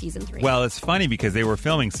answer in season 3. Well, it's funny because they were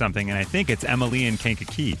filming something, and I think it's Emily and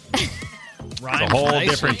Kankakee. It's a whole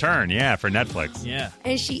different turn, for Netflix. Yeah.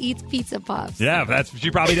 And she eats pizza puffs. Yeah, that's what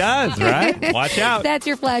she probably does, right? Watch out. That's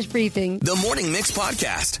your flash briefing. The Morning Mix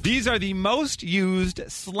Podcast. These are the most used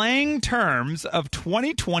slang terms of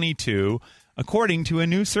 2022, according to a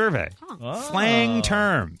new survey. Slang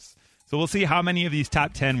terms. So we'll see how many of these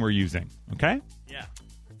top 10 we're using, okay? Yeah.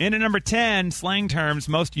 In at number 10, slang terms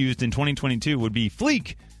most used in 2022 would be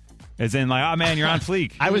fleek. As in, like, oh, man, you're on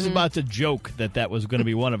fleek. I was about to joke that was going to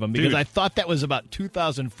be one of them because Dude. I thought that was about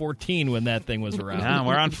 2014 when that thing was around. Yeah,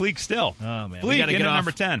 we're on fleek still. Oh, man. Fleek in at off,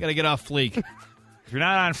 number 10. Got to get off fleek. If you're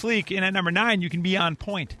not on fleek, in at number 9, you can be on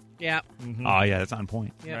point. Yeah. Mm-hmm. Oh, yeah, that's on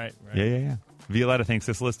point. Yep. Right. Yeah. Violetta thinks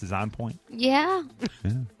this list is on point. Yeah.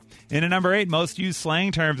 In at number 8, most used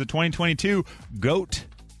slang terms of 2022, goat.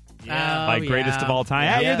 Yeah. Like greatest of all time.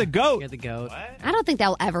 Yeah. Hey, you're the GOAT. You're the goat. I don't think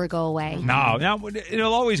that'll ever go away. No,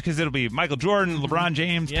 it'll always, because it'll be Michael Jordan, LeBron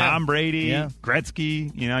James, Yeah. Tom Brady, Yeah.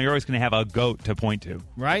 Gretzky. You're always going to have a GOAT to point to.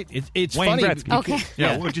 Right? It's Wayne funny. Gretzky. Okay.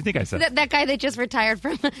 Yeah, what'd you think I said? That guy that just retired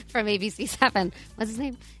from ABC 7. What's his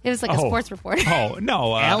name? It was like a sports reporter. Oh,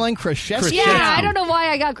 no. Alan Krzyzewski. Yeah, I don't know why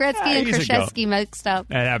I got Gretzky and he's a goat. Krzyzewski mixed up.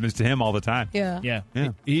 That happens to him all the time. Yeah. Yeah.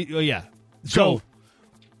 Yeah. Yeah. So,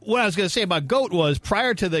 what I was going to say about GOAT was,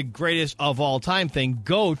 prior to the greatest of all time thing,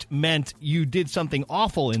 GOAT meant you did something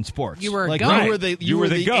awful in sports. You were a like GOAT. You were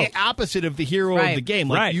the GOAT. opposite of the hero of the game.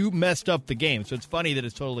 Like Right. you messed up the game. So it's funny that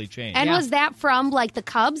it's totally changed. And was that from like the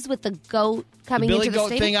Cubs with the goat coming the Billy into the Goat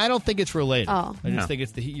stadium? thing, I don't think it's related. Oh. I just think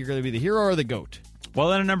it's you're going to be the hero or the GOAT. Well,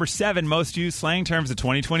 then at number 7, most used slang terms of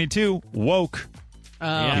 2022, woke.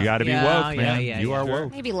 Oh, You got to be woke, man. You are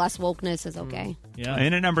woke. Maybe less wokeness is okay. Yeah.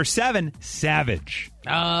 And at number 7, savage.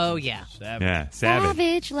 Oh, yeah. Savage. Yeah, savage.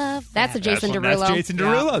 Savage love. That's a Jason Derulo. That's Jason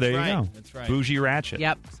Derulo. There That's you right. go. That's right. Bougie Ratchet.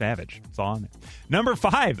 Yep. Savage. It's all on there. Number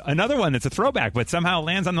 5, another one that's a throwback, but somehow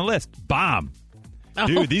lands on the list. Bomb.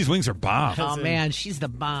 Dude, these wings are bomb. Oh, man, she's the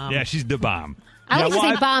bomb. Yeah, she's the bomb. I like to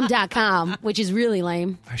well, say bomb.com, which is really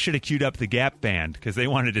lame. I should have queued up the Gap band because they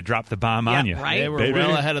wanted to drop the bomb on you. right? They were Baby.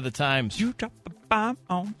 well ahead of the times. You drop the bomb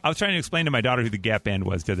on. I was trying to explain to my daughter who the Gap band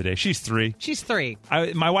was the other day. She's 3. She's 3.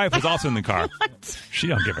 My wife was also in the car. She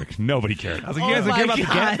don't give a. Nobody cared. I was like, you guys don't care about the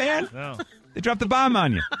Gap band? No. They dropped the bomb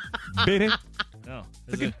on you, baby. No.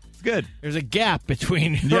 It's good. There's a gap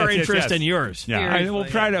between Yes, her yes, interest yes. and yours. Yeah, I'll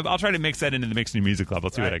try to mix that into the Mix New Music Club.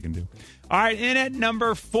 I'll see what I can do. All right, in at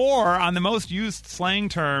number 4 on the most used slang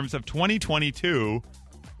terms of 2022,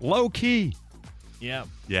 low key. Yeah.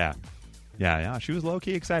 Yeah. She was low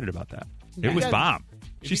key excited about that. It was got- bomb.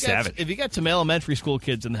 She's savage. If you got some elementary school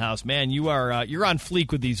kids in the house, man, you're on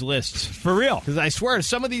fleek with these lists. For real. Because I swear,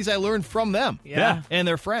 some of these I learned from them. Yeah. And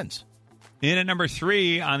their friends. In at number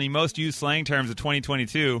 3 on the most used slang terms of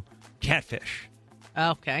 2022, catfish.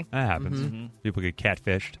 Okay. That happens. People get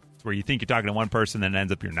catfished. It's where you think you're talking to one person, then it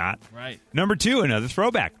ends up you're not. Right. Number 2, another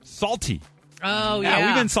throwback, salty. Oh, yeah.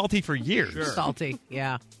 We've been salty for years. Salty,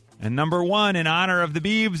 yeah. And number 1, in honor of the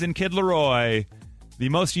Biebs and Kid Leroy, the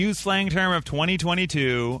most used slang term of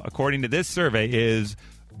 2022, according to this survey, is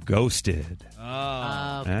ghosted.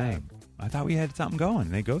 Oh. Okay. Yeah. I thought we had something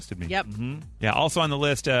going. They ghosted me. Yep. Yeah, also on the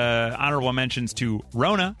list, honorable mentions to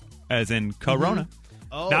Rona, as in Corona.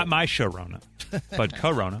 Oh. Not my show Rona, but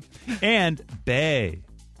Corona. And Bay,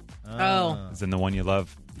 Oh. as in the one you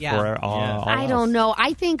love. Yeah. For all I don't know.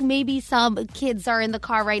 I think maybe some kids are in the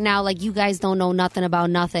car right now like, you guys don't know nothing about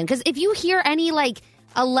nothing. Because if you hear any,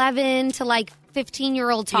 11 to,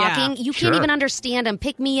 15-year-old talking, you can't even understand them.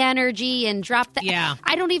 Pick me energy and drop the... Yeah.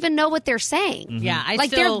 I don't even know what they're saying. Yeah,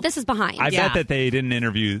 this is behind. I bet that they didn't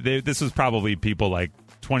interview. This was probably people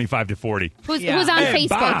 25 to 40. Who's on Hey, Facebook.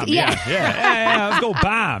 bomb. Yeah, let's go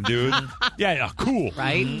bomb, dude. Yeah, cool.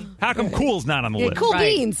 Right? How come cool's not on the list? Cool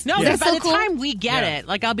Right. beans. No, They're because by so the cool. time we get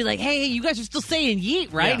it, I'll be like, hey, you guys are still saying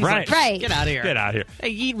yeet, right? Yeah. And he's Right. like, Right. Get out of here. Get out of here.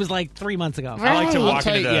 Hey, yeet was 3 months ago. Right. I like to I'll walk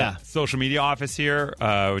tell into you, the yeah. social media office here.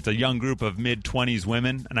 It's a young group of mid-20s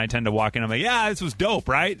women, and I tend to walk in. I'm like, yeah, this was dope,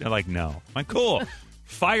 right? They're like, no. I'm like, cool.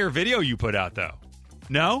 Fire video you put out, though.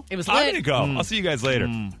 No? It was I'm lit. going to go. I'll see you guys later.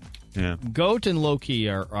 Yeah. Goat and low key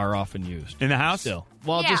are often used. In the house? Still.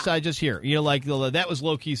 Well, Yeah. I just hear, that was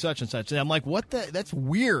low key such and such. And I'm like, what the? That's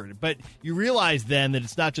weird. But you realize then that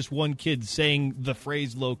it's not just one kid saying the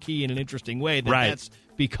phrase low key in an interesting way. That Right. That's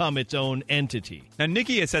become its own entity. Now,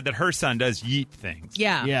 Nikki has said that her son does yeet things.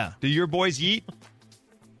 Yeah. Yeah. Do your boys yeet?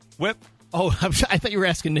 Whip? Oh, I thought you were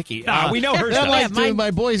asking Nikki. Nah, we know her I'm stuff. like, Yeah, do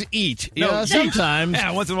my boys eat? You No, know, yeet. sometimes.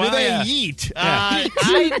 Yeah, once in a while, Do they yeah. yeet? Yeah.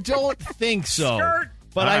 I don't think so.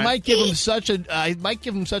 But All I right. might give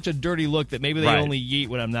them such a dirty look that maybe they Right. only yeet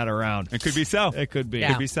when I'm not around. It could be so. It could be. Yeah.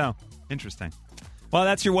 Could be so. Interesting. Well,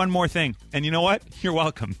 that's your one more thing. And you know what? You're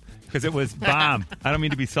welcome. Because it was bomb. I don't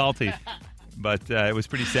mean to be salty, but it was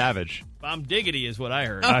pretty savage. Bomb diggity is what I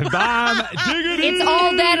heard. Bomb diggity. It's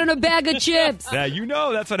all that in a bag of chips. Yeah,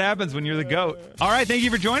 that's what happens when you're the GOAT. All right, thank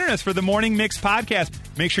you for joining us for the Morning Mix podcast.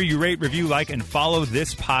 Make sure you rate, review, like, and follow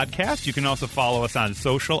this podcast. You can also follow us on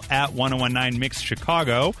social at 1019 Mix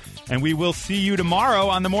Chicago. And we will see you tomorrow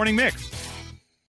on the Morning Mix.